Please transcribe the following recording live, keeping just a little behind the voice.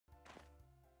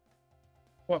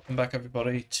Welcome back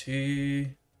everybody to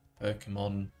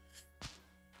Pokemon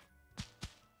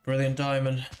Brilliant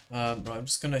Diamond. Right, I'm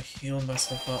just going to heal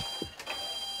myself up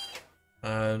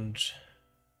and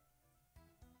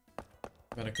I'm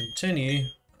going to continue.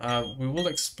 We will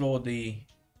explore the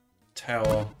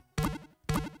tower,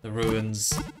 the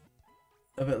ruins,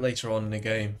 a bit later on in the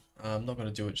game. I'm not going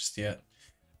to do it just yet.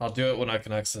 I'll do it when I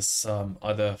can access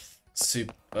either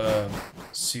super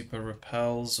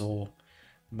repels or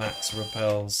max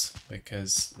repels,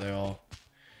 because they are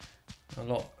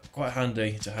quite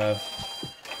handy to have.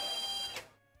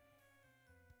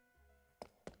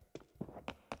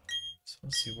 So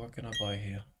let's see, what can I buy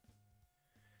here?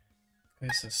 Okay,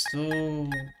 so still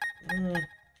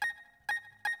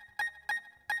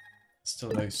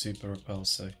no super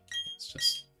repels, so let's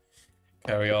just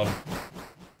carry on.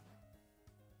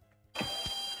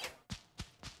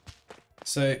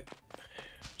 So,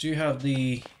 do you have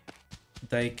the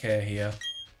daycare here?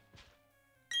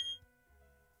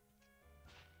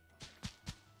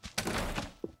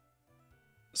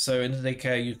 So in the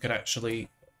daycare you can actually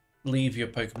leave your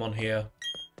Pokemon here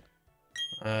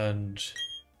and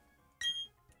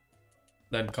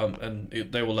then come and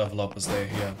they will level up as they're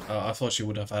here. I thought she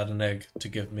would have had an egg to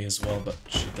give me as well, but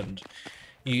she didn't.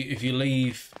 If you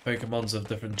leave Pokemons of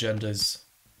different genders,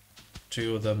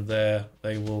 2 of them there,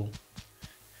 they will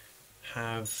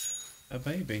have a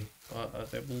baby.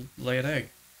 They will lay an egg.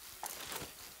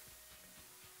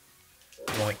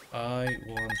 Like, I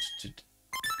want to...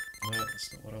 No,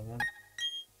 that's not what I want.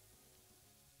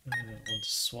 I want to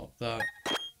swap that.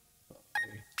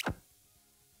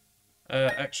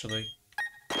 Actually...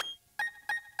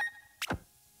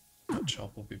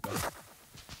 Chop will be better.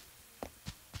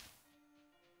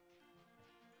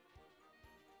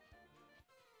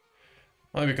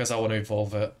 Only because I want to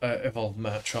evolve it, evolve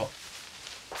Machop.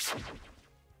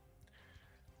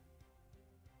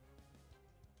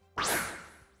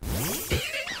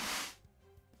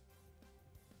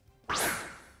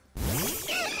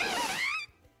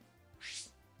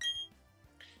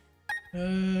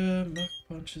 Mach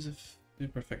Punch is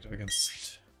super effective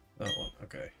against that one.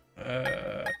 Okay.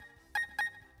 There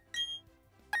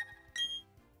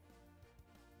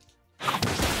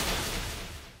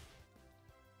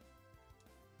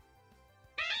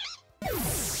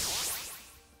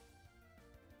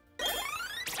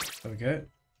we go. It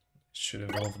should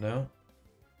evolve now.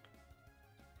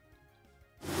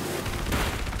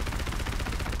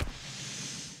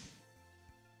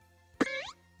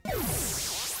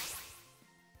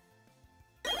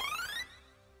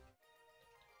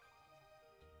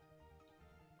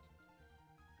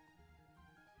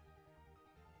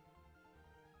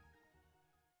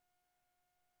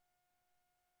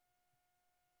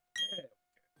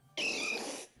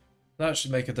 That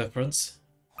should make a difference.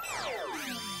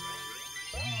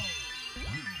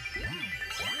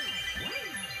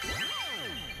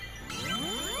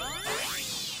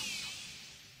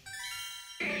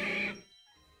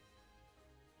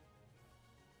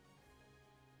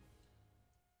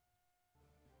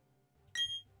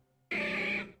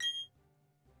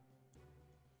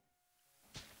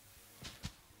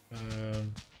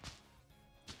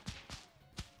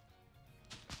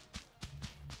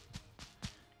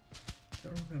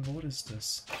 What is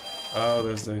this? Oh,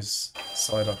 there's those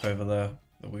Psyduck over there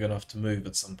that we're gonna have to move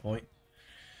at some point.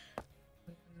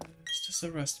 It's just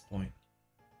a rest point.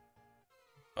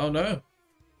 Oh no!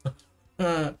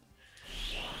 What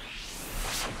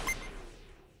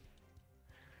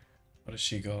has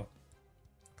she got?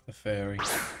 The fairy.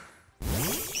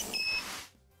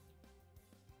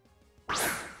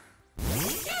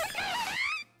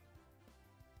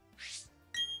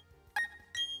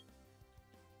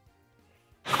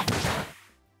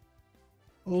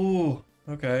 Oh,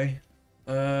 okay.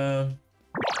 Oh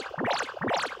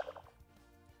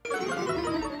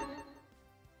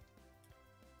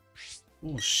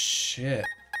shit.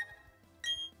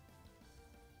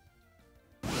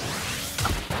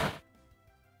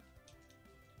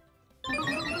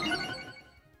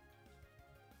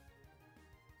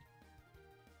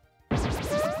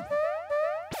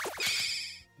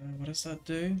 What does that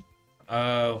do?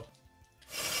 Oh.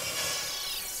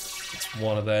 It's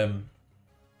one of them.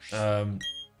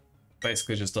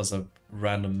 Basically just does a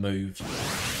random move.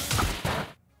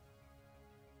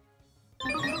 I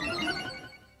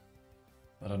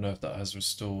don't know if that has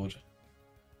restored.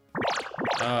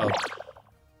 Oh.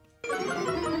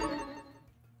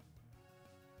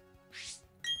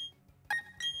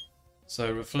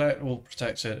 So Reflect will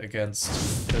protect it against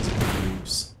physical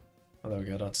moves. Oh, there we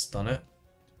go, that's done it.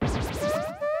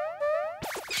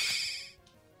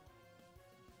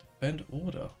 Defend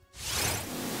order.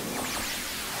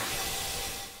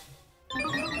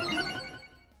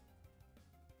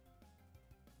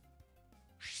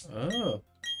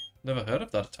 Never heard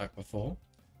of that attack before.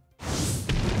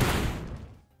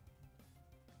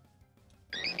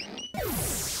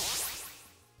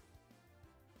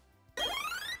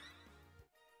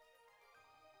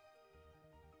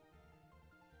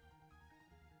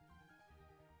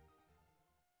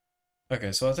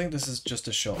 Okay, so I think this is just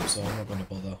a shop, so I'm not going to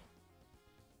bother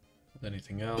with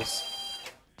anything else.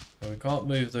 But we can't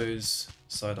move those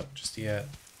side up just yet.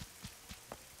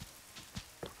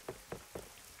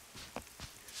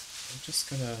 I'm just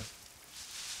gonna...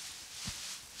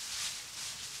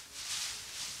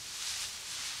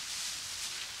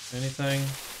 Anything?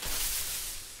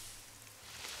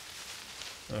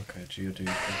 Okay, Geodude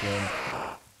again.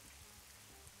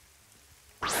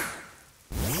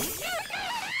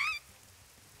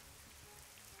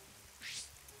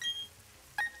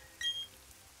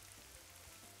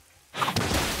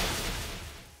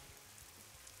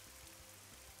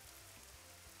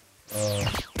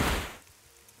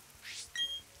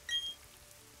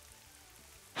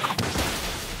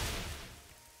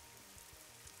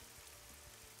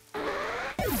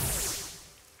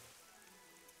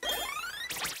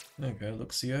 There we go,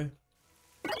 Luxio.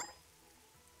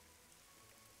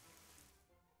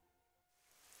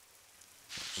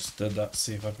 Just did that to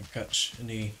see if I could catch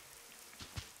any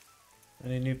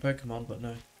new Pokemon, but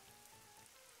no.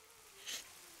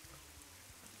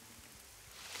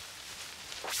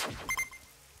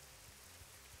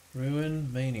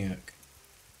 Ruin Maniac.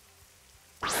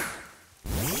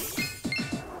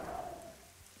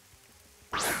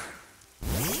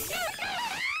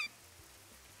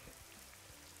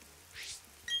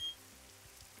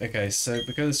 Okay, so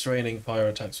because it's raining, fire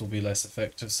attacks will be less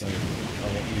effective, so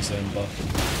I won't use Zone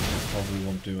Buff. Probably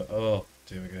won't do it. Oh,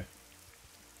 there we go.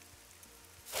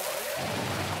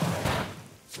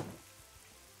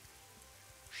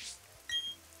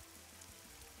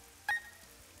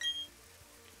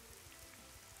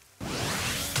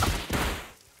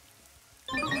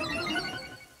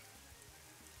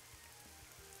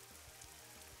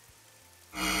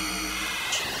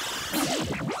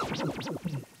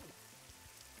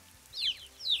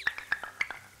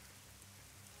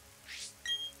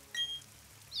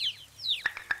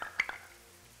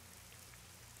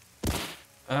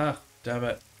 Ah, damn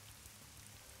it.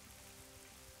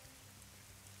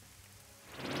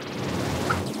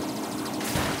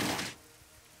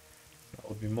 That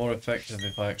would be more effective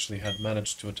if I actually had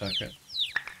managed to attack it.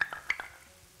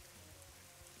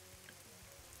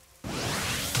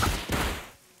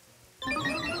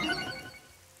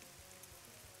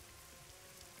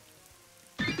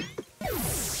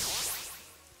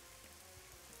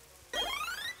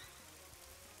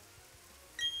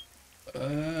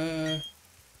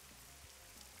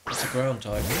 It's a ground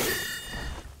type.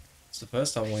 It's the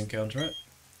first time we encounter it.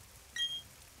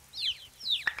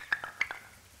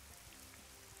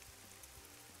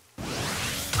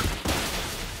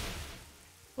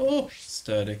 Oh,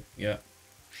 sturdy, yeah.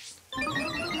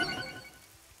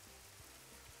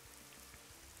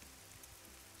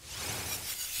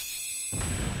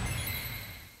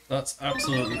 That's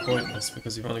absolutely pointless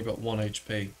because you've only got 1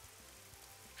 HP.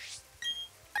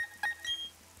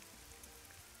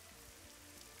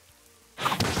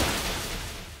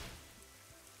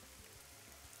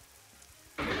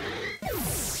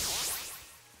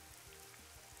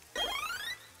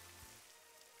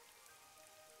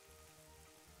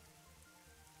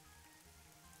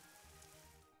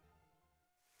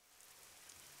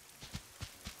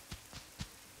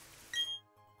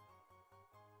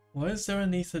 Why is there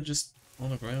an ether just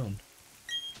on the ground?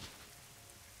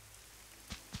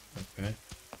 Okay.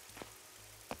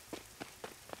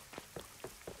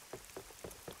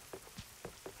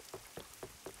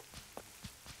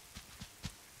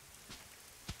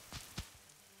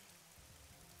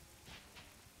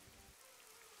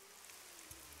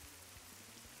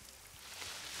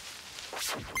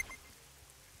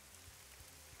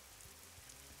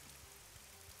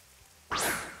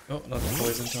 Oh, another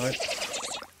poison type.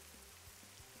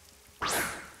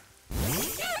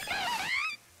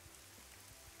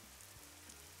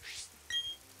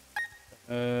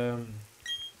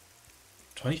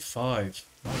 25.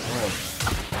 My god.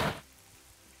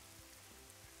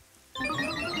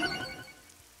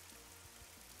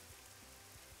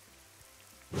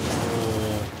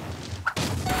 Oh.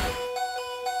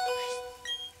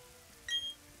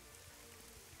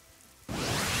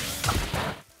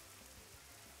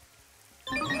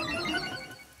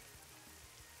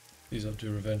 Please don't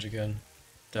do revenge again.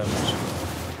 Damage.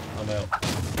 I'm out.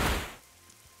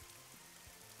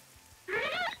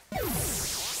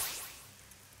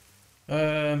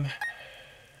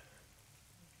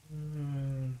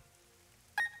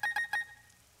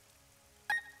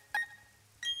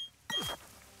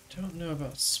 know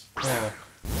about Spark?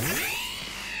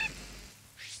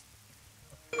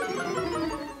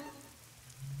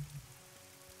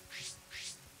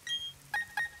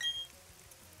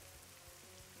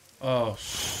 Oh,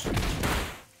 shit.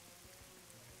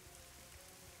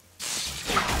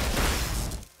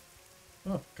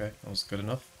 Oh, okay, that was good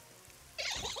enough.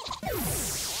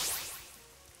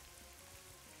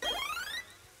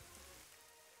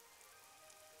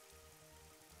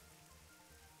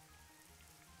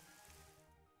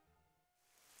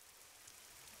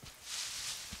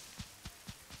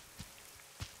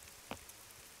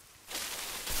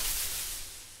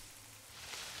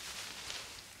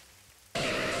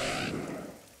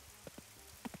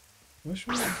 Wish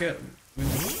we would get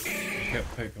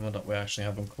Pokemon that we actually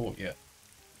haven't caught yet.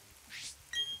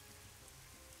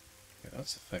 Okay,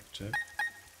 that's effective.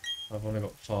 I've only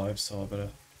got 5, so I better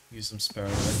use them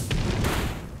sparingly.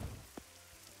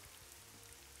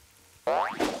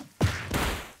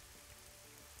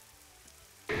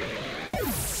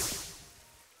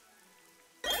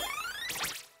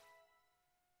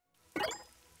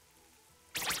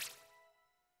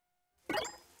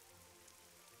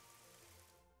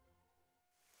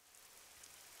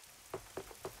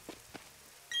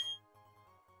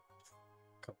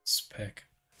 Got this pick.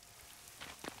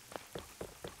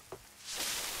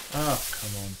 Ah, come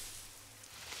on.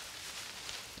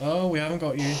 Oh, we haven't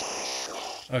got you.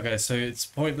 Okay, so it's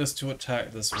pointless to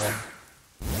attack this one.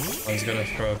 I was gonna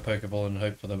throw a Pokeball and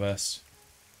hope for the best.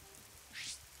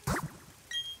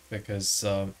 Because,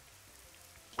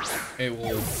 it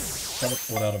will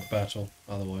teleport out of battle,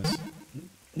 otherwise.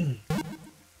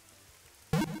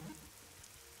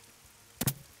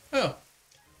 Oh!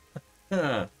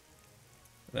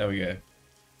 There we go.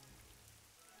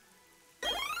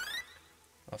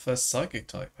 Our first Psychic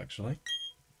type, actually.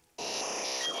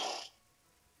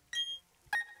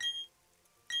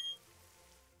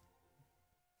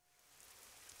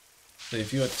 So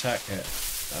if you attack it,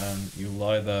 you'll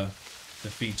either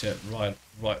defeat it right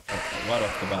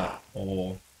off the bat,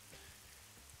 or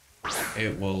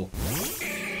it will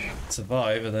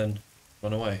survive and then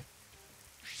run away.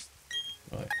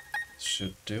 Right,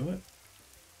 should do it.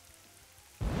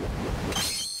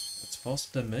 It's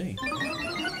faster than me.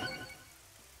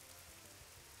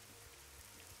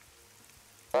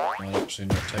 Might actually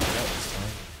not take it out this time.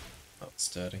 That's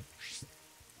sturdy.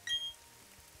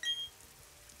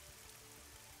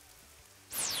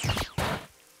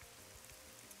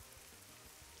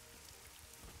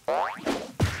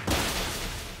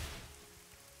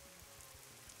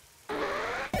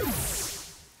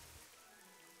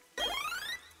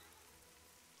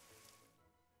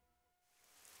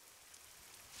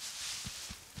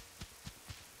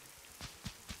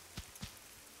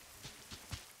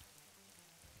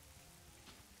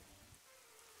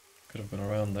 Could have been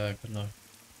around there, couldn't I?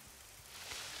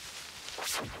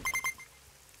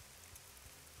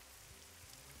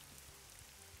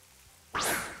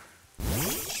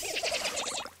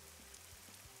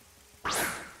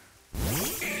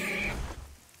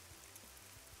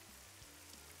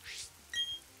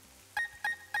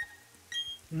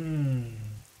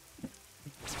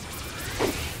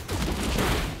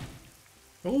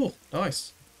 Oh,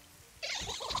 nice.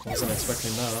 Wasn't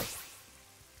expecting that.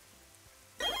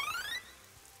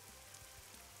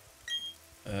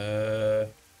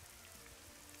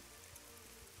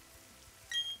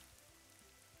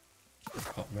 I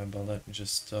can't remember. Let me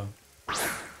just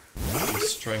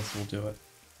strength will do it.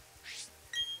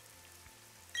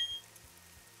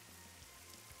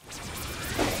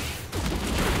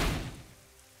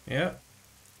 Yeah.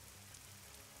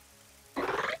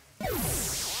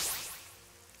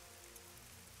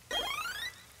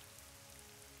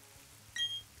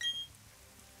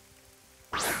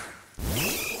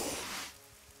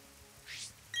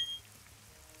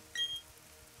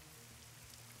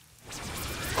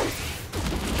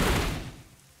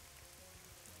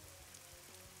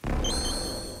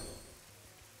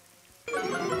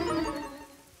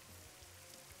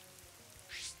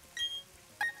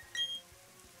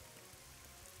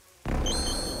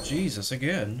 Jesus,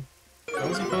 again? How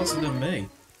is he faster than me?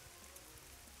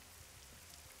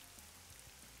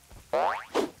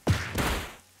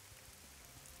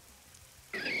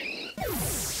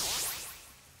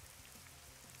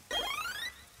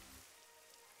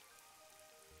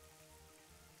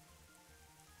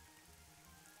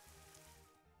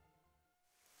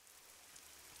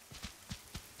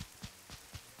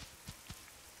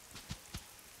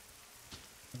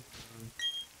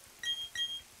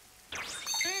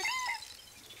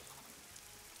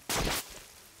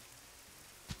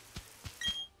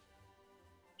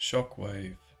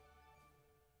 Shockwave.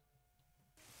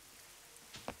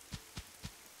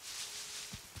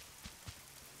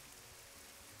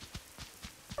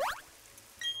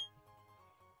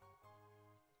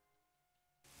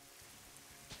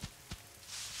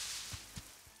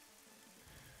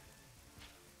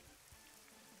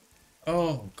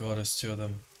 Oh god, there's two of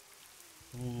them.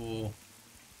 Ooh.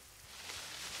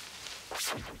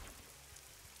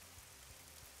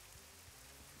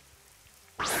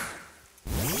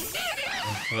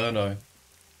 Inferno.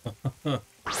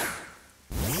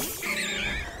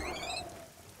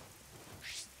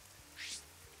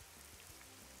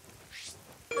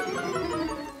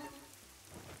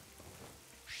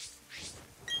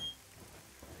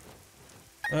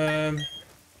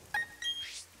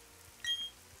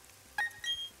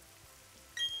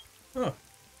 Oh,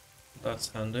 that's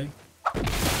handy.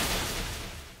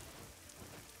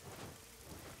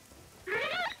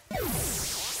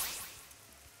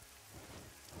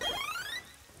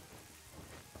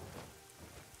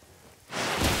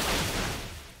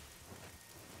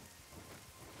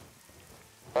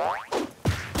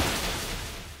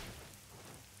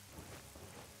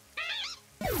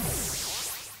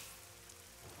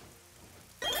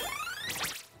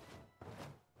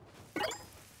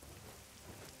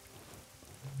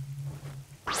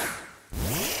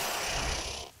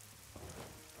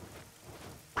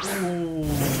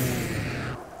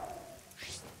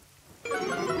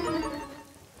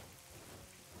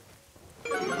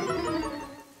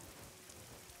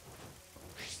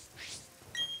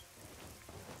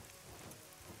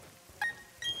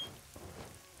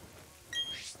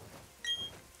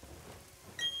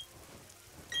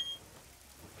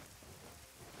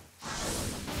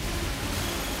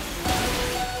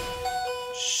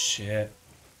 Shit.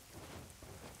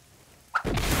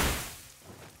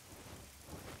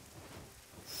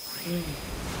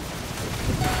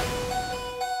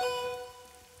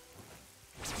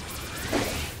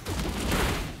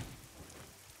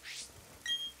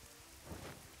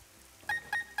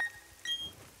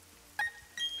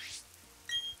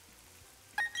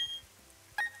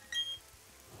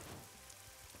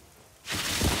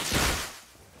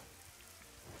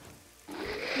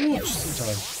 Ooh, just in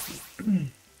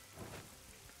time.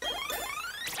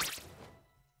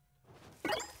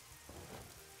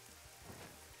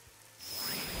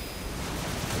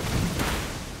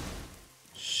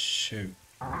 Shoot.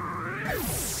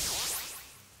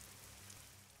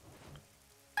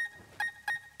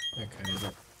 Okay,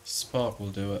 the spark will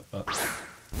do it, but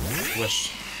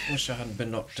wish I hadn't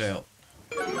been knocked out.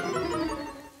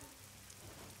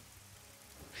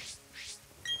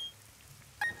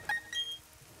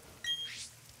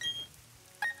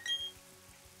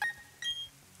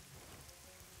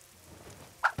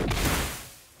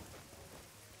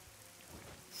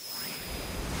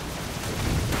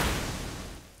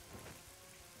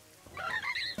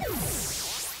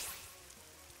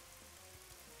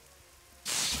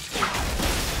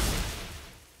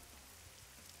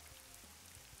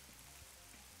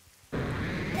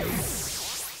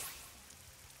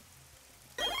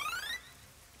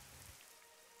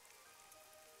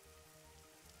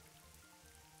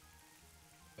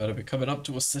 Better be coming up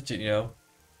to a city now.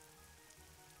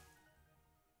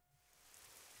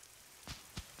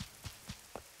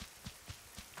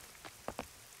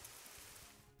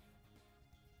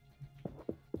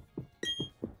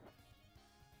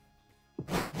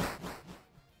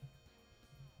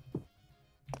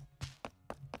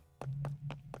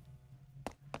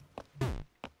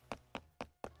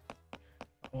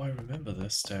 Oh, I remember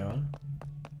this town.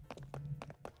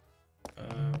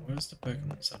 Where's the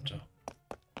Pokemon Center?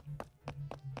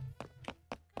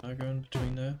 Can I go in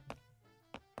between there?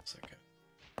 It's okay.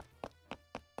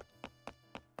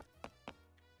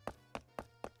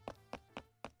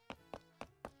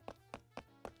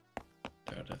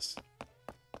 There it is.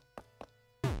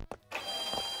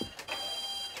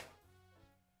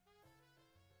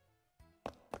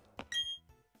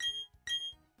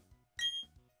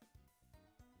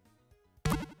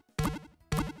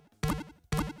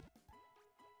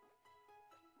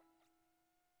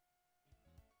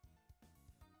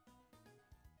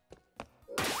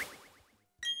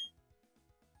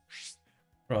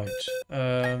 Right. Get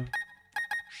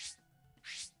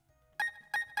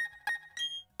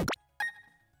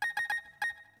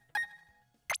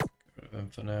rid of him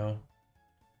for now.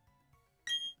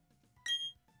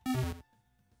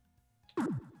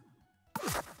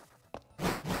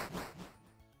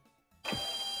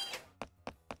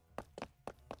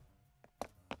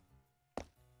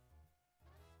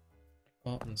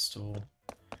 Department store.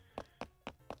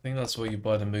 I think that's where you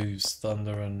buy the moves,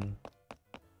 Thunder and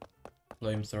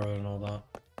Flamethrower and all that.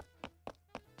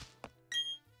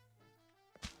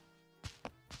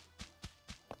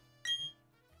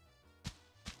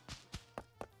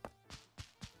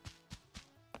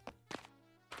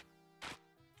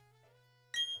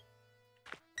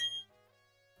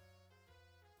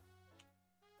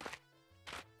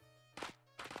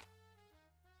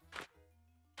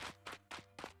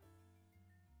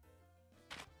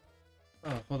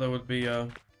 Oh, I thought there would be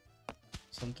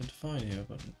something to find here,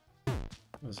 but there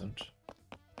wasn't.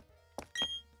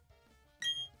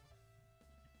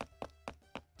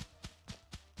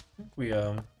 I think we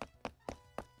have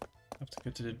to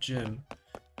go to the gym.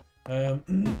 What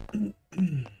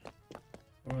do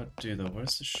I do though?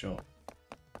 Where's the shop?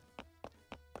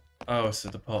 Oh, it's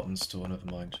a department store, never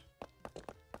mind.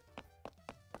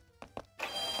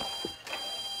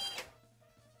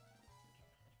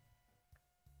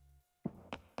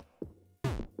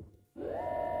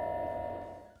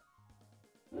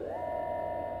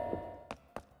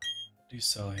 What do you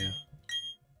sell here?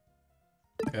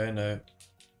 Okay, no.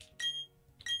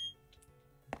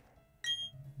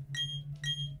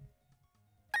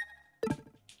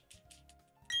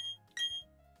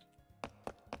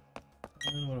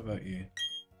 And what about you?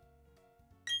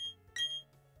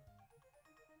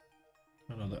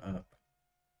 Another app.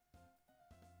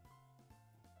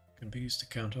 Can be used to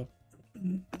count up.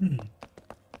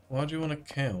 Why do you want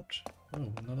to count?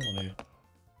 Oh, another one here.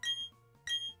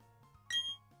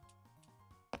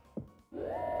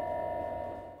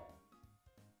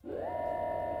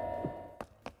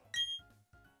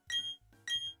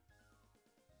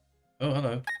 Oh,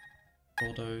 hello.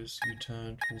 Bulldoze,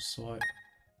 U-turn, full swipe.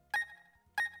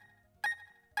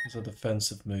 These are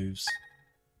defensive moves.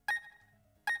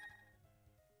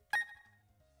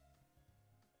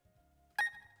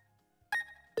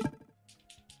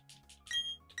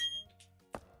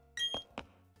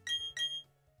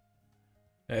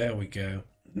 There we go.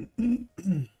 We've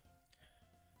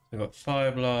got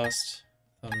Fire Blast,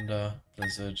 Thunder,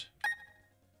 Blizzard.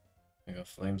 We got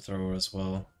Flamethrower as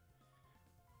well.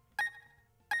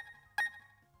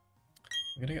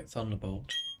 I'm gonna get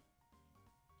Thunderbolt.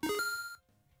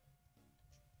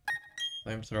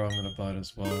 Flamethrower I'm gonna buy it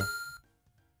as well,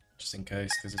 just in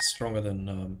case, because it's stronger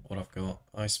than what I've got.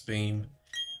 Ice Beam.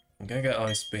 I'm gonna get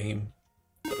Ice Beam.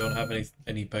 I don't have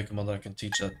any Pokemon that I can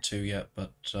teach that to yet,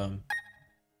 but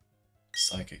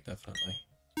Psychic definitely.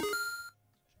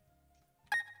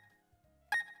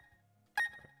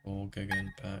 Or Giga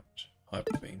Impact.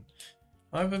 Hyper Beam.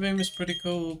 Hyper Beam is pretty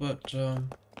cool, but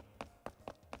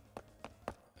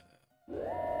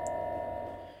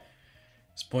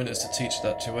it's pointless to teach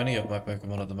that to any of my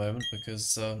Pokemon at the moment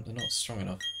because they're not strong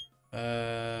enough.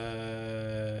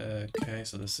 Okay,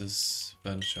 so this is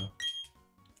furniture.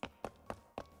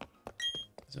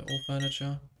 Is it all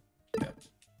furniture? Yeah.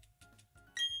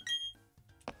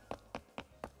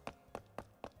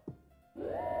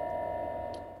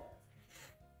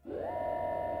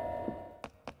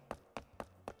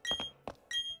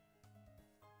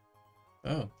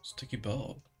 Oh, Sticky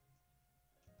Bob.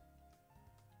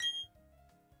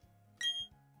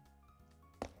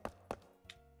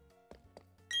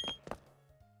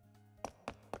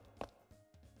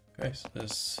 Okay, so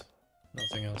there's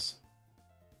nothing else.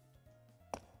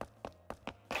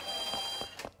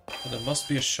 But there must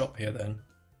be a shop here then.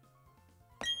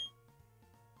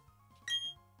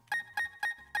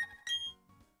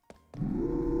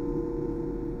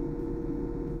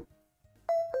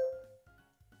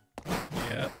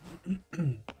 Yeah.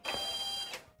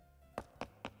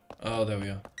 Oh, there we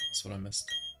are. That's what I missed.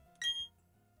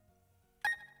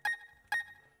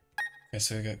 Okay,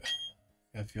 so we got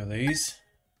a few of these.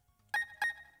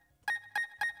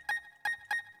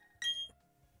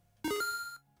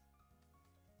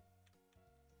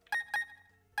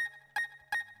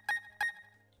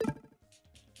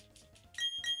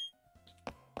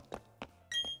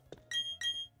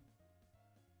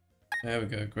 There we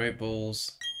go, Great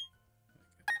Balls.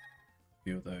 A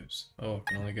few of those. Oh, I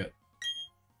can only get...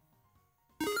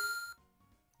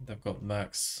 They've got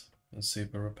Max and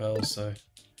Super Repel, so...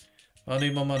 I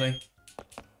need more money.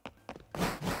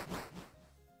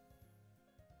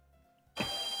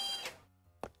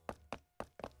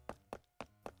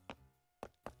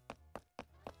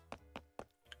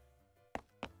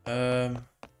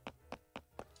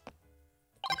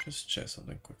 Just check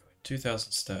something quickly.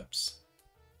 2,000 steps.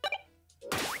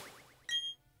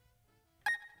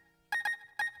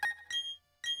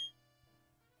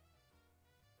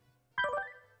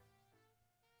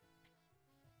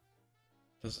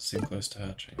 Doesn't seem close to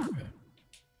hatching. Okay.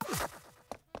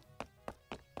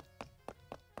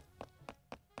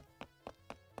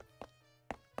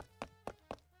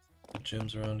 The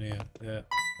gym's around here. Yeah,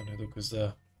 I know Luke was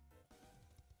there.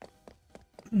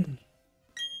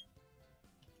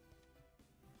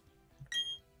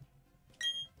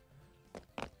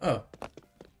 Oh.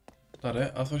 That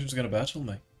it? I thought she was going to battle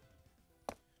me.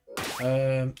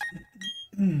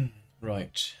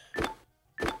 Right.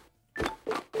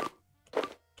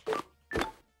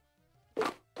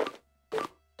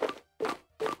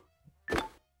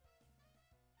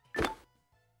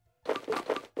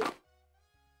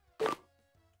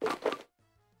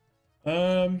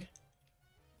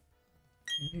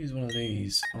 use one of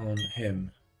these on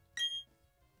him.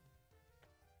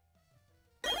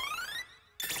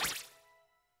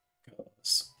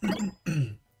 Because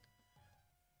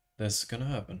this is gonna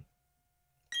happen.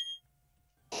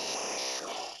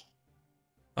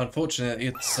 Unfortunately,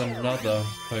 it's another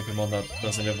Pokemon that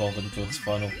doesn't evolve into its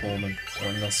final form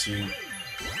unless you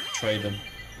trade them.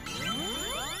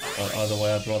 But either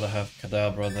way, I'd rather have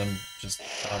Kadabra than just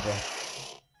Abra.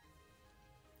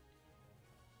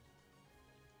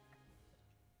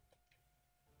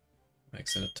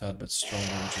 Makes it a tad bit stronger,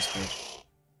 which is good.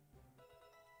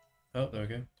 Oh, there we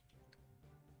go.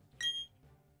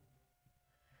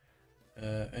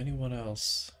 Anyone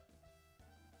else?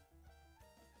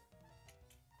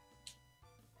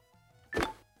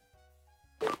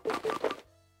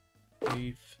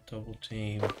 Leaf, double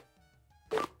team.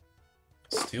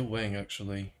 Steel Wing,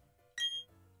 actually.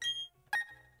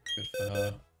 Good for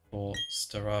her. Or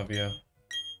Staravia.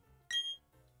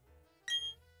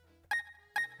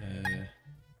 Yeah,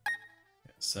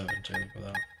 7 jelly for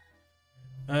that.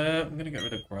 I'm gonna get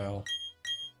rid of Growl.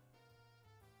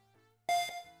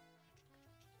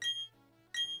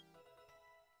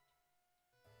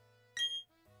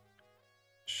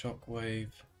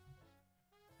 Shockwave.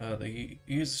 They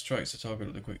use the strikes to target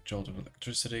with a quick jolt of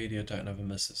electricity. The attack never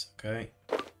misses. Okay.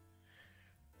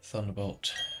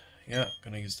 Thunderbolt. Yeah,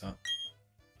 gonna use that.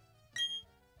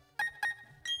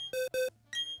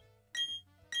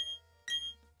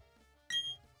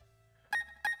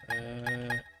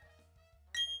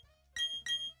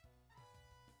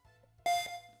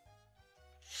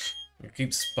 We'll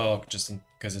keep Spark just in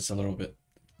because it's a little bit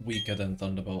weaker than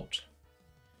Thunderbolt.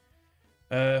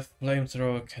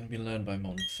 Flamethrower can be learned by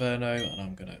Monferno, and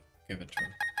I'm gonna give it to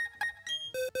him.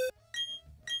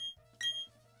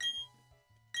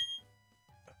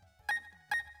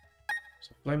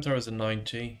 So Flamethrower is a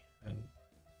 90, and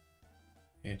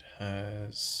it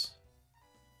has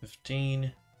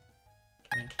 15,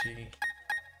 20.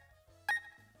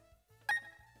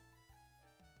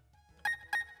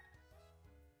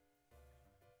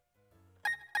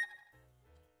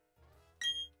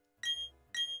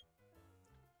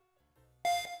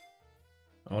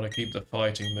 I want to keep the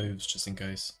fighting moves just in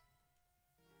case.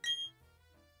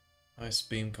 Ice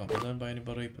Beam can't be learned by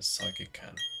anybody, but Psychic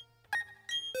can.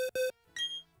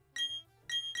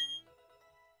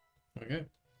 There we go.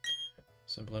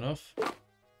 Simple enough.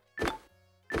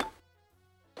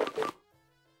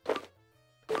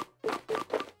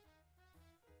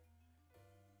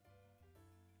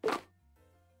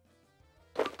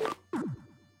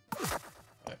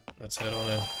 Right, let's head on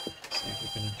in. See if we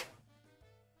can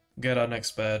get our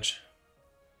next badge.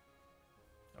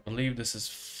 I believe this is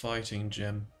Fighting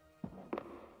Gym.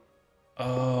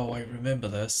 Oh, I remember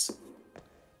this.